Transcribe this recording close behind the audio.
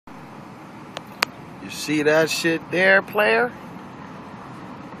See that shit there, player?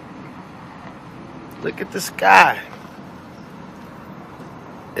 Look at the sky.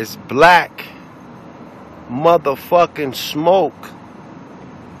 It's black motherfucking smoke.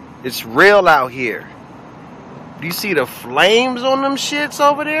 It's real out here. Do you see the flames on them shits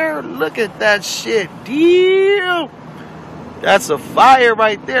over there? Look at that shit. Damn. That's a fire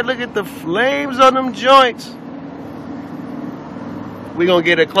right there. Look at the flames on them joints. We're gonna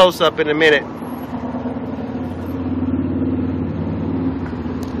get a close-up in a minute.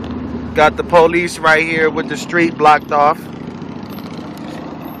 Got the police right here with the street blocked off.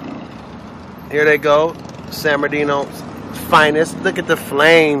 Here they go. San Bernardino's finest. Look at the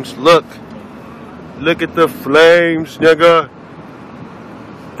flames. Look. Look at the flames, nigga.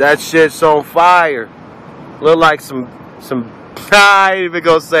 That shit's on fire. Look like some I ain't even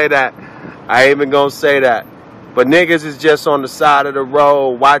gonna say that. I ain't even gonna say that. But niggas is just on the side of the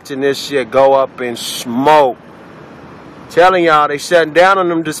road watching this shit go up in smoke. Telling y'all they shutting down on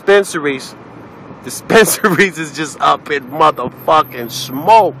them dispensaries. Dispensaries is just up in motherfucking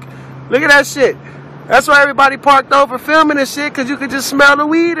smoke. Look at that shit. That's why everybody parked over filming this shit, because you could just smell the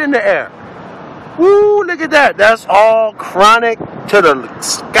weed in the air. Woo, look at that. That's all chronic to the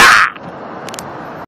sky.